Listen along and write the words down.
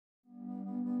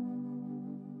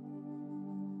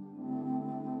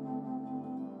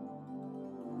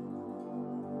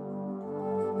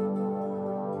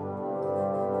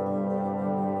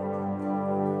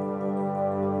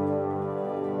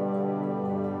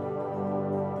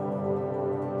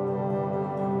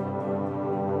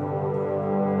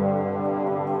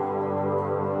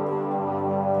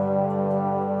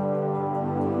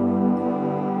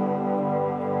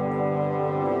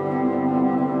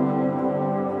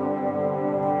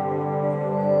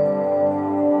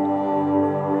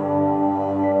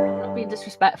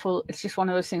disrespectful. It's just one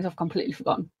of those things I've completely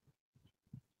forgotten.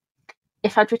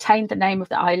 If I'd retained the name of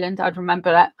the island, I'd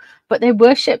remember that. But they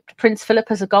worshipped Prince Philip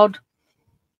as a god.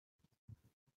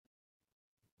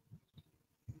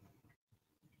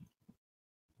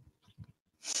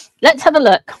 Let's have a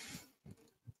look.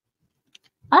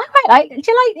 I quite like.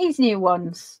 Do you like these new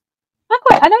ones?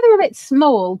 I know they're a bit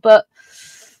small, but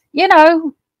you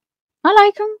know, I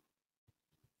like them.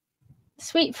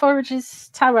 Sweet Forages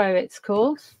Tarot, it's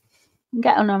called. You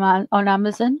can get on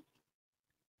Amazon.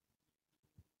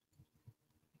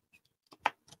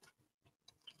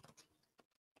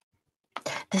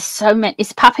 There's so many.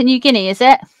 It's Papua New Guinea, is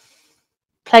it?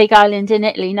 Plague Island in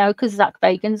Italy? No, because Zach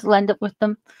Bagans will end up with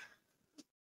them.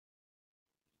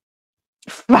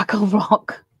 Fraggle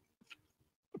Rock.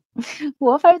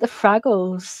 What about the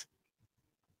Fraggles?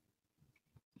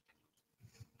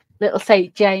 Little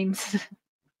St. James.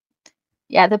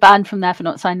 Yeah, they're banned from there for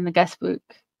not signing the guest book.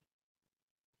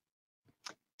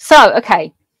 So,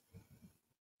 okay.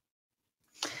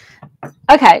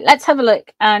 Okay, let's have a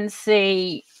look and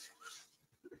see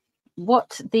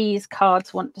what these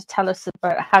cards want to tell us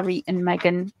about Harry and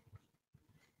Meghan.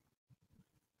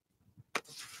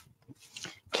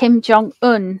 Kim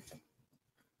Jong-un.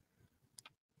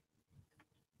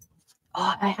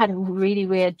 Oh, I had a really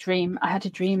weird dream. I had a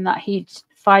dream that he'd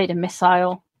fired a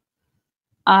missile.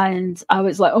 And I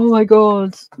was like, oh my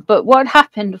God. But what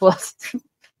happened was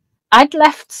I'd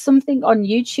left something on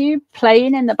YouTube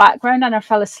playing in the background and I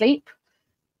fell asleep.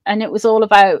 And it was all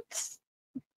about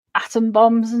atom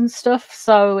bombs and stuff.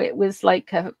 So it was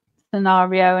like a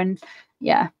scenario. And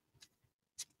yeah.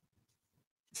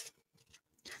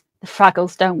 The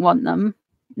Fraggles don't want them.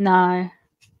 No.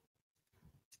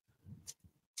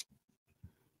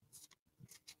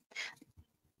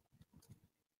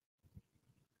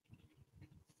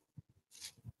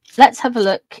 Let's have a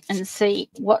look and see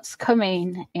what's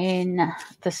coming in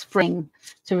the spring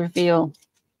to reveal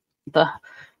the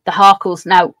Harkles.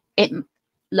 Now,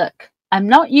 look, I'm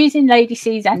not using Lady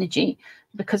C's energy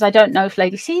because I don't know if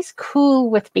Lady C's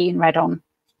cool with being read on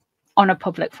a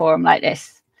public forum like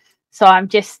this. So I'm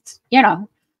just, you know.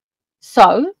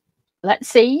 So let's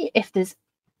see if there's,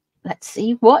 let's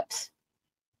see what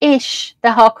ish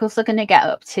the Harkles are going to get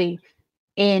up to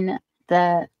in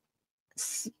the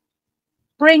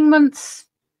spring months.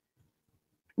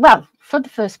 Well, for the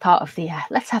first part of the year.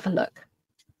 Let's have a look.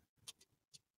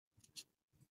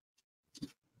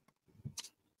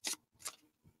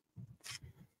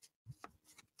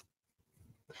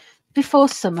 Before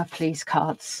summer, please,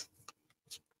 cards.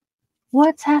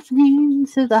 What's happening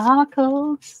to the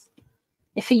Harkles?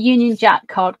 If a Union Jack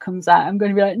card comes out, I'm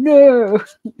going to be like, no.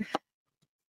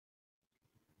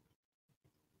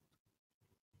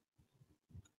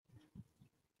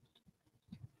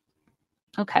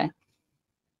 Okay.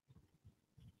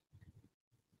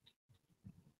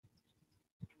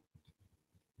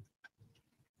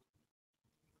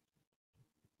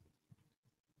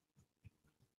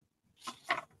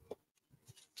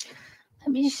 Let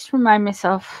me just remind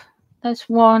myself. There's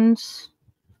wands,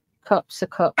 cups are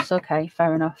cups. Okay,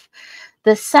 fair enough.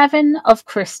 The 7 of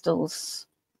crystals.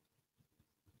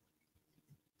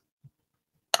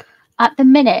 At the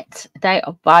minute, they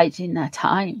are biding their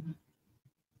time.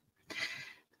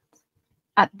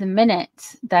 At the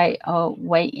minute, they are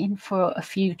waiting for a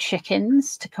few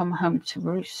chickens to come home to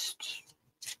roost.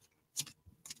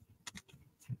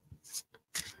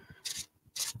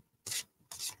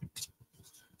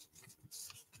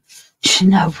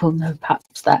 Noble, no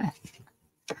paps there.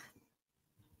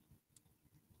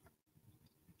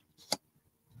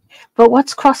 But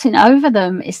what's crossing over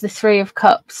them is the 3 of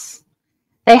Cups.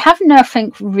 They have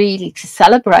nothing really to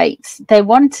celebrate. They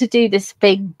want to do this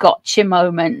big gotcha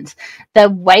moment. They're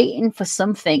waiting for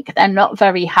something. They're not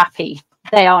very happy.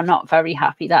 They are not very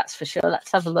happy, that's for sure.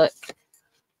 Let's have a look.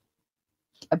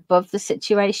 Above the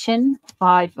situation,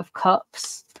 5 of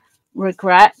Cups,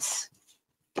 regret.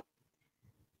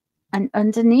 And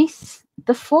underneath,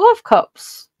 the 4 of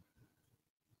Cups.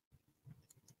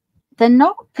 They're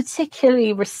not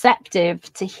particularly receptive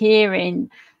to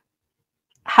hearing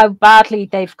how badly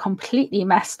they've completely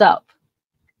messed up.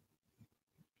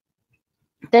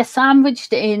 They're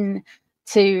sandwiched in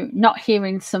to not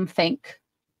hearing somebody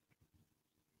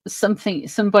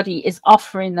is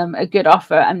offering them a good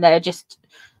offer and they're just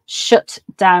shut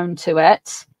down to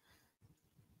it.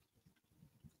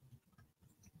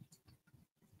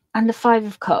 And the 5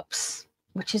 of Cups,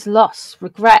 which is loss,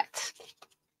 regret.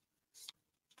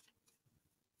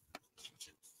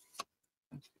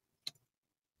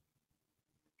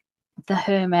 The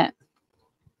Hermit.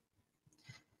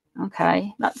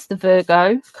 Okay, that's the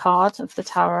Virgo card of the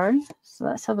tarot. So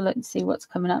let's have a look and see what's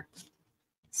coming up.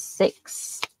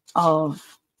 6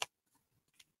 of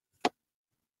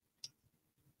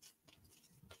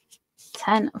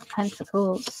 10 of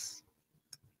Pentacles,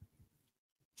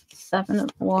 7 of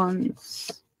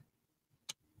Wands,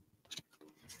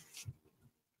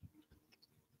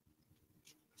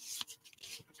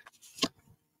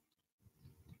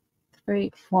 3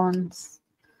 of Wands,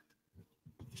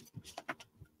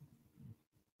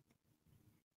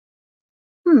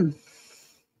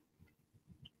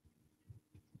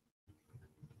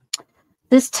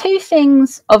 There's 2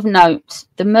 things of note.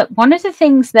 One of the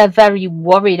things they're very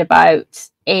worried about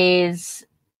is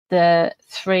the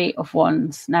 3 of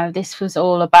Wands. Now, this was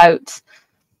all about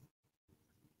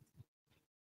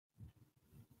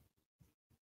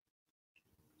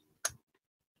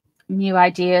new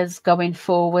ideas going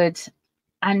forward,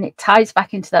 and it ties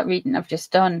back into that reading I've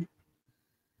just done.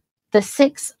 The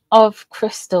 6 of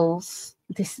Crystals,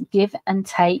 this give and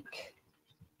take,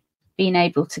 being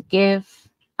able to give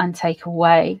and take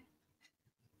away.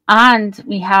 And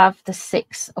we have the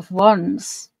 6 of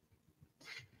Wands.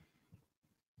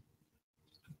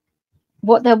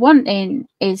 What they're wanting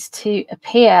is to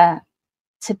appear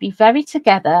to be very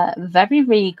together, very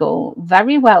regal,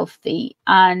 very wealthy,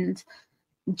 and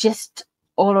just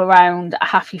all around a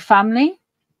happy family.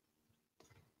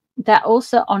 They're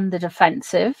also on the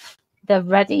defensive. They're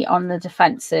ready on the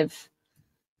defensive.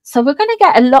 So we're going to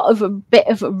get a bit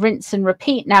of a rinse and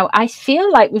repeat. Now, I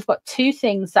feel like we've got 2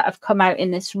 things that have come out in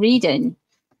this reading.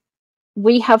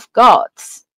 We have got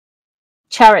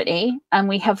charity and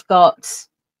we have got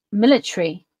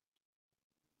military.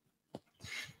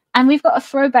 And we've got a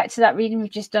throwback to that reading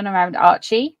we've just done around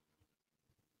Archie.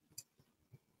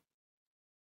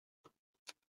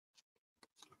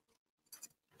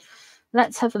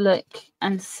 Let's have a look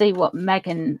and see what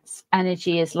Megan's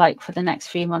energy is like for the next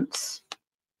few months.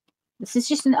 This is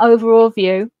just an overall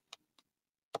view.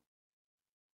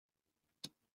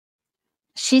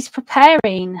 She's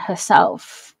preparing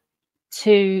herself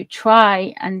to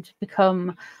try and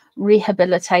become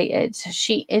rehabilitated.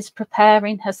 She is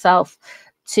preparing herself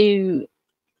to...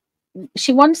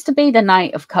 She wants to be the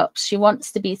Knight of Cups. She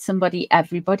wants to be somebody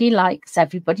everybody likes,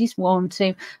 everybody's warm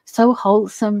to, so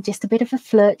wholesome, just a bit of a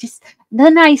flirt, just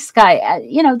the nice guy,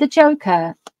 you know, the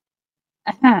Joker.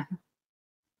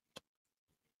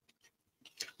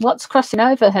 What's crossing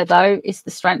over her, though, is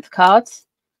the Strength card.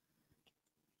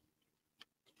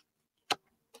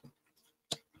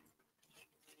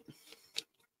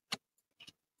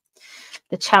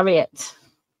 The Chariot.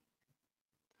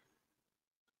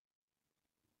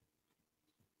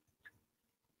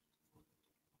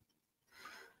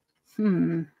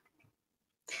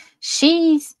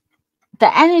 She's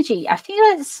the energy. I feel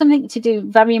like it's something to do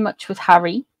very much with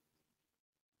Harry.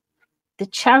 The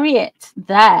Chariot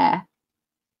there.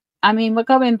 I mean, we're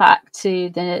going back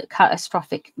to the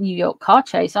catastrophic New York car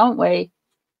chase, aren't we?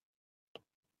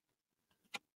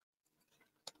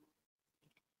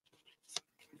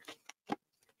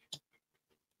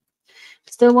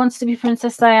 Still wants to be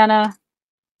Princess Diana.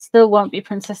 Still won't be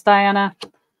Princess Diana.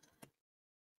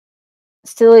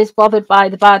 Still is bothered by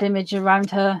the bad image around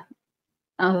her.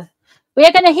 We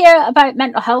are going to hear about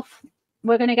mental health.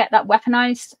 We're going to get that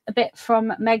weaponized a bit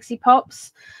from Megsy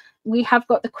Pops. We have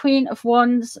got the Queen of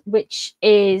Wands, which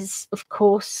is, of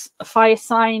course, a fire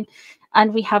sign.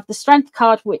 And we have the Strength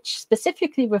card, which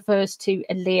specifically refers to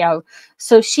a Leo.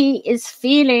 So she is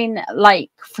feeling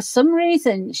like, for some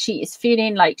reason, she is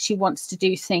feeling like she wants to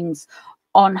do things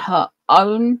on her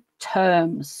own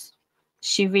terms.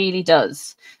 She really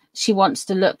does. She wants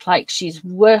to look like she's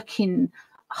working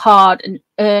hard and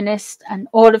earnest and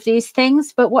all of these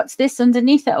things. But what's this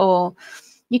underneath it all?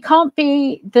 You can't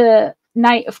be the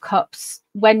Knight of Cups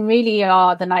when really you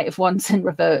are the Knight of Wands in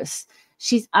reverse.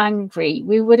 She's angry.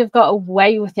 We would have got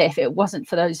away with it if it wasn't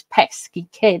for those pesky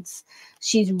kids.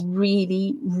 She's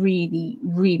really, really,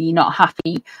 really not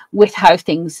happy with how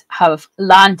things have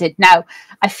landed. Now,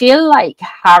 I feel like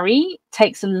Harry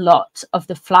takes a lot of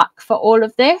the flack for all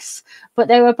of this, but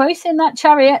they were both in that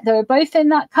chariot. They were both in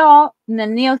that car, in the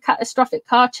near catastrophic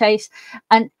car chase.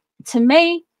 And to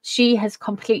me, she has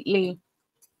completely...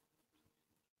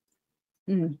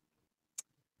 The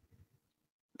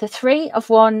 3 of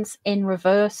Wands in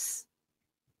reverse.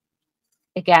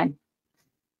 Again,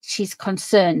 she's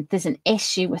concerned. There's an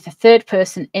issue with a third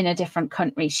person in a different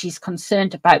country. She's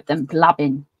concerned about them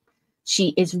blabbing.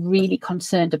 She is really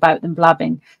concerned about them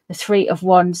blabbing. The 3 of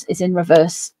Wands is in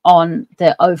reverse on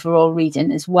the overall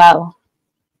reading as well.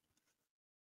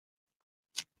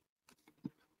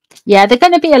 Yeah, there's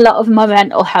going to be a lot of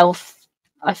mental health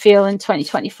I feel, in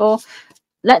 2024.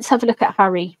 Let's have a look at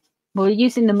Harry. We're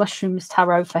using the Mushrooms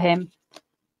Tarot for him.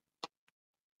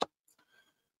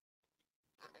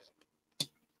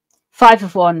 Five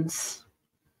of Wands.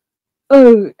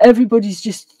 Oh, everybody's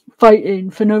just fighting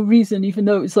for no reason, even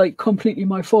though it's like completely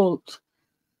my fault.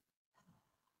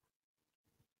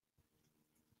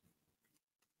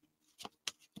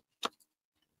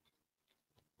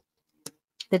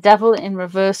 The Devil in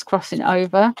reverse crossing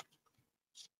over.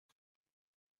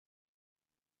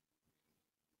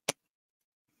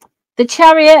 The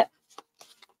Chariot.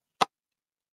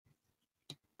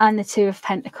 And the Two of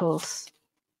Pentacles.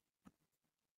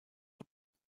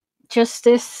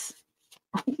 Justice.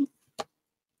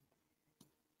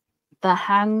 The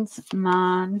Hanged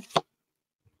Man.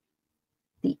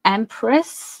 The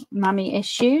Empress. Mummy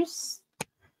issues.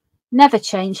 Never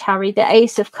change, Harry. The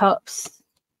Ace of Cups.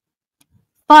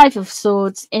 Five of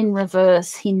Swords in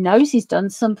reverse. He knows he's done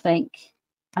something.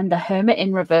 And the Hermit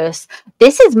in reverse.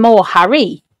 This is more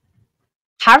Harry.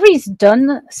 Harry's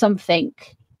done something.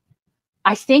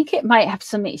 I think it might have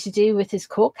something to do with his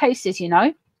court cases, you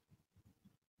know.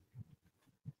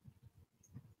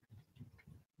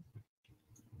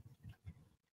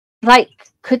 Like,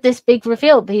 could this big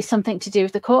reveal be something to do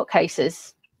with the court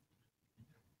cases?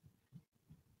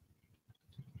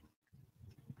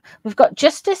 We've got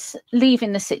Justice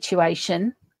leaving the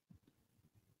situation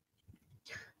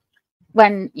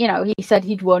when, you know, he said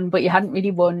he'd won, but he hadn't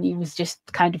really won. He was just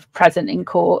kind of present in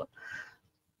court.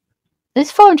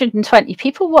 There's 420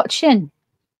 people watching.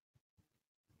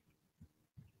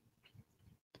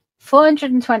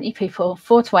 420 people,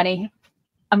 420.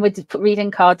 And we're reading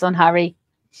cards on Harry.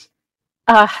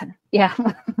 Yeah,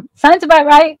 sounds about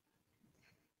right.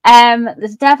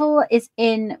 The Devil is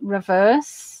in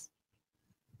reverse.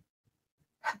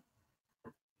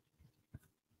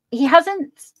 He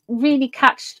hasn't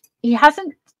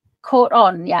caught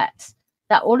on yet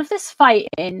that all of this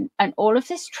fighting and all of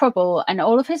this trouble and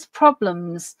all of his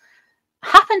problems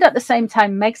happened at the same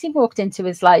time Megsie walked into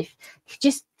his life.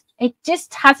 It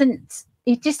just hasn't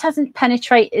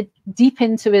penetrated deep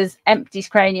into his empty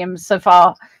cranium so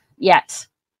far yet.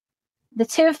 The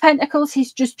Two of Pentacles,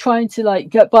 he's just trying to like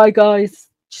get by, guys,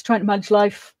 just trying to manage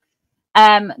life.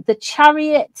 The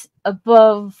Chariot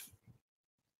above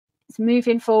is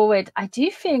moving forward. I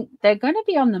do think they're going to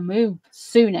be on the move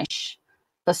soonish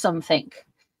for something.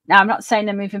 Now, I'm not saying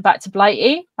they're moving back to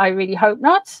Blighty. I really hope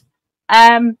not.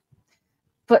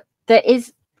 But there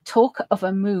is talk of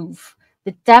a move.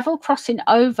 The Devil crossing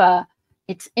over.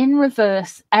 It's in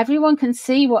reverse. Everyone can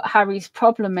see what Harry's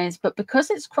problem is, but because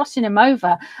it's crossing him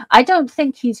over, I don't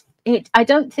think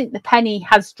the penny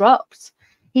has dropped.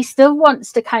 He still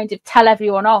wants to kind of tell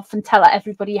everyone off and tell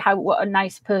everybody what a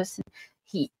nice person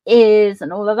he is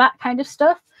and all of that kind of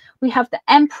stuff. We have the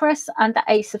Empress and the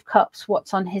Ace of Cups.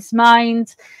 What's on his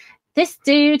mind? This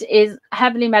dude is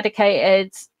heavily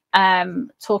medicated,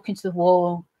 talking to the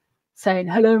wall, saying,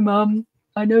 "Hello, Mum.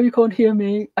 I know you can't hear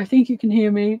me. I think you can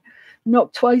hear me.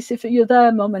 Knock twice if you're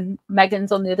there, Mum." And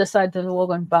Megan's on the other side of the wall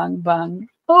going bang, bang.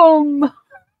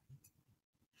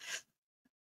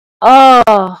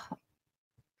 Oh,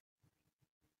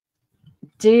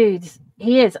 dude,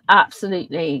 he is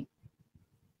absolutely,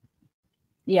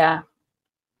 yeah.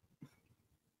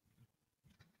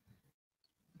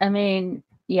 I mean,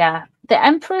 yeah. The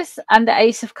Empress and the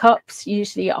Ace of Cups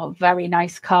usually are very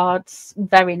nice cards.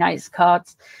 Very nice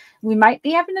cards. We might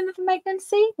be having another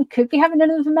pregnancy. We could be having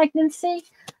another pregnancy.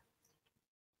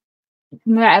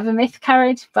 We might have a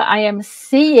miscarriage, but I am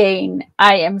seeing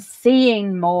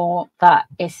more that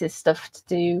this is stuff to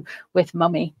do with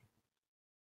Mummy.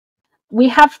 We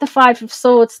have the Five of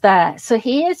Swords there. So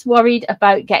he is worried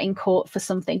about getting caught for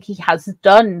something he has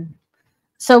done.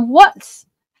 So what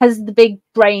has the big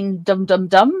brain dum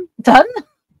done?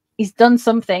 He's done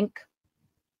something.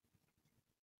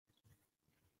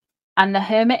 And the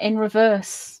Hermit in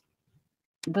reverse.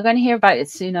 We're going to hear about it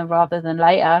sooner rather than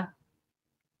later.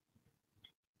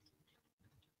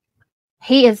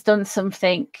 He has done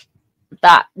something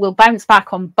that will bounce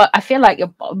back on, but I feel like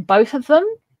you're on both of them.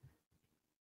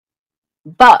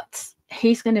 But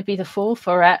he's going to be the fool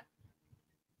for it.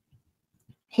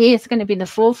 He is going to be the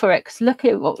fool for it, because look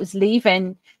at what was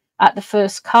leaving at the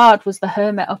first card was the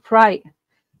Hermit upright.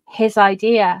 His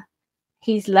idea.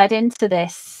 He's led into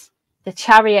this. The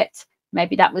Chariot.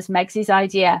 Maybe that was Megsie's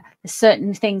idea. There's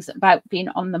certain things about being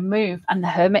on the move, and the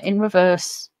Hermit in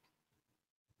reverse.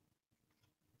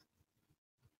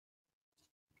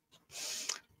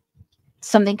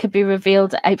 Something could be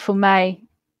revealed April, May.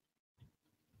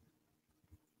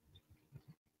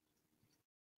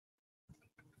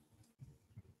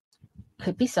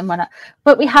 Could be someone else.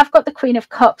 But we have got the Queen of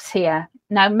Cups here.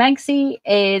 Now, Megsy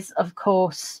is, of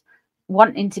course,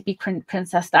 wanting to be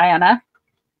Princess Diana.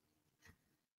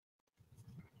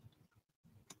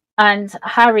 And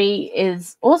Harry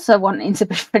is also wanting to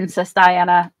be Princess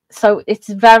Diana. So it's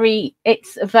a very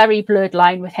blurred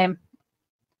line with him.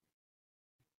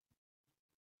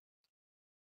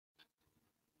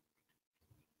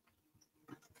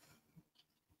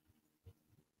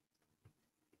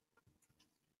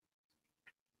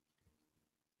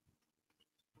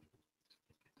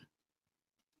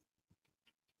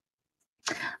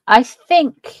 I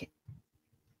think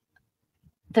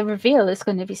the reveal is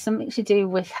going to be something to do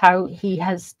with how he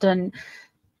has done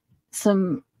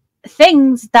some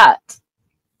things that,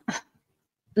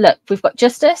 look, we've got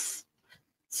justice,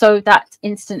 so that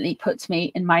instantly puts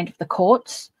me in mind of the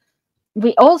courts.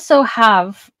 We also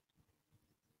have,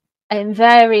 in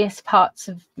various parts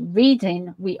of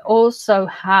reading, we also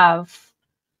have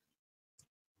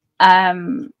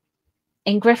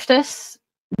Ingrifftus,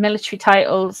 military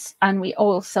titles, and we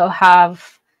also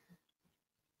have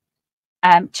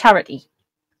charity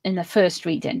in the first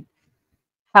reading.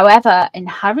 However, in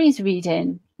Harry's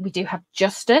reading, we do have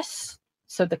justice,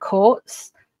 so the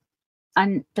courts,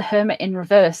 and the Hermit in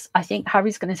reverse. I think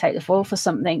Harry's going to take the fall for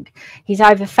something. He's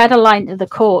either fed a line to the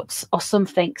courts or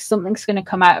something. Something's going to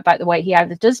come out about the way he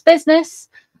either does business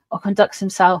or conducts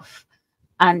himself,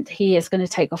 and he is going to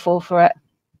take a fall for it.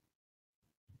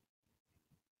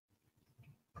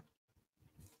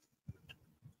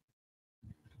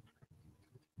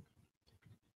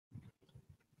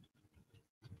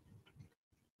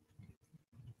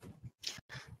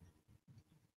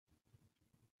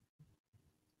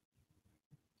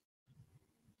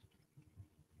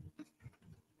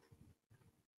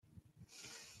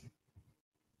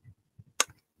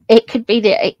 It could be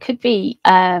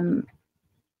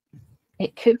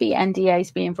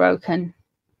NDAs being broken,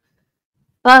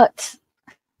 but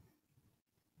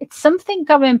it's something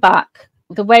going back.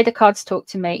 The way the cards talk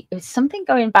to me, it's something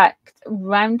going back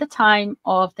around the time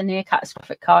of the near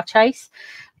catastrophic car chase,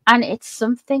 and it's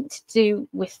something to do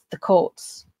with the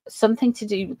courts, something to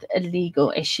do with a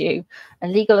legal issue. A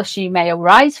legal issue may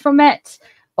arise from it,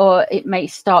 or it may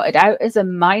started out as a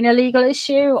minor legal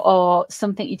issue or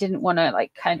something you didn't want to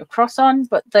like kind of cross on.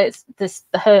 But there's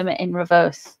the Hermit in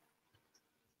reverse.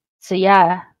 So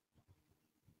yeah.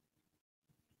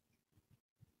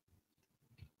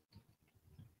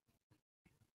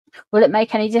 Will it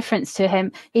make any difference to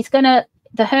him? The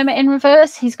Hermit in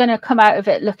reverse, he's gonna come out of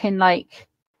it looking like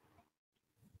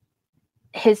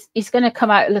he's gonna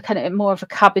come out looking at it more of a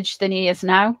cabbage than he is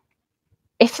now.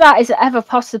 If that is ever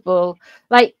possible.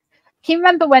 Like, can you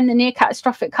remember when the near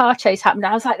catastrophic car chase happened?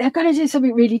 I was like, they're going to do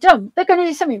something really dumb. They're going to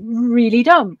do something really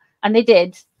dumb. And they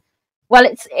did. Well,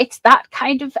 it's that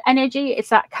kind of energy. It's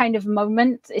that kind of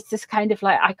moment. It's just kind of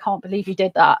like, I can't believe you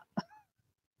did that.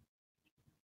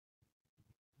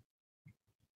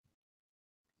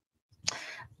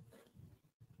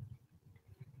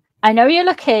 I know you're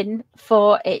looking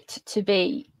for it to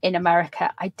be in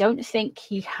America. I don't think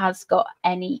he has got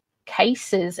any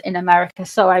cases in America.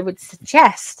 So I would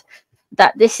suggest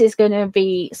that this is going to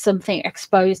be something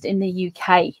exposed in the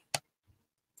UK,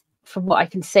 from what I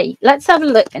can see. Let's have a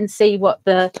look and see what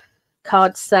the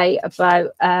cards say about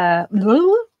oh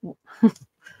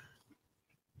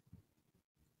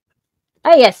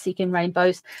yes, seeking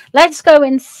rainbows. Let's go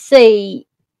and see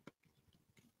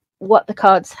what the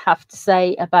cards have to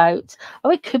say about,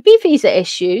 it could be visa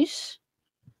issues.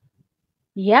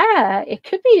 Yeah, it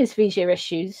could be his visa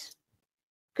issues.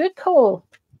 Good call.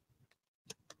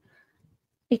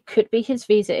 It could be his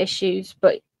visa issues,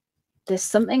 but there's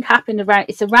something happened around.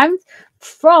 It's around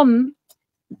from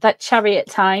that Chariot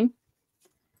time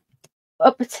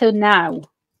up until now.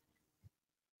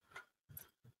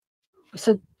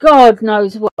 So God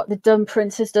knows what the dumb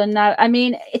prince has done now. I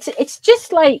mean, it's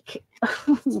just like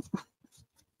do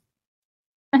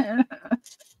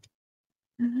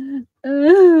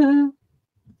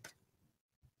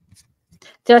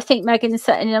I think Meghan's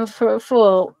setting him up for a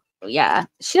fall? Yeah,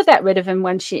 she'll get rid of him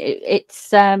when it's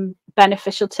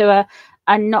beneficial to her,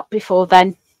 and not before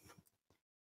then.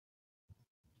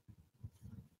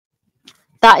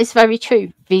 That is very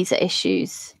true. Visa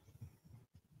issues.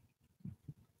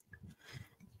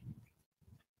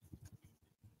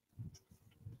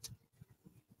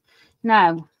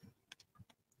 Now,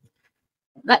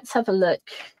 let's have a look,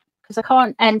 because I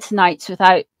can't end tonight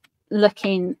without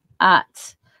looking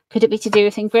at, could it be to do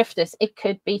with Ingrifftus? It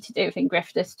could be to do with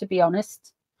Ingrifftus, to be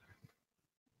honest.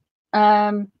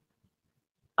 I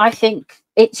think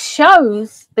it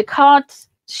shows, the card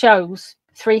shows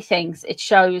three things. It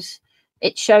shows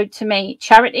it showed to me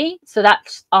charity, so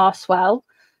that's Arswell.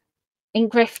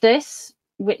 Ingriftus,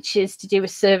 which is to do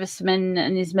with servicemen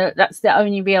and his military. That's the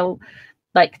only real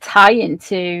like tie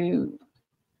into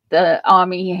the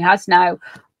army he has now.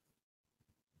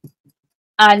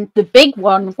 And the big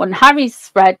one, when Harry's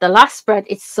spread, the last spread,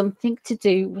 is something to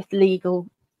do with legal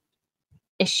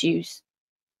issues.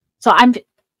 So I'm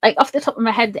like, off the top of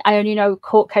my head, I only know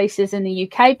court cases in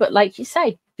the UK, but like you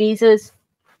say, visas,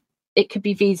 it could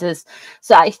be visas.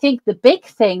 So I think the big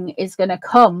thing is going to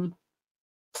come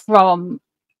from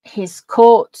his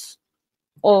court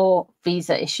or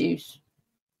visa issues.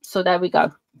 So there we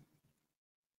go.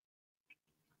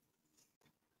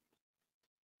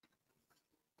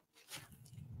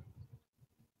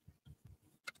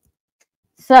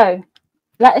 So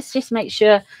let us just make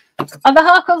sure. Are the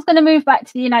Harkles going to move back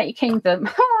to the United Kingdom?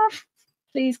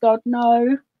 Please, God,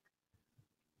 no.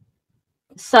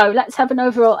 So let's have an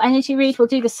overall energy read. We'll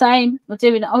do the same. We'll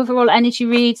do an overall energy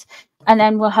read, and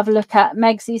then we'll have a look at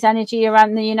Megsy's energy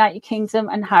around the United Kingdom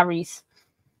and Harry's.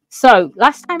 So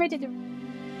last time I did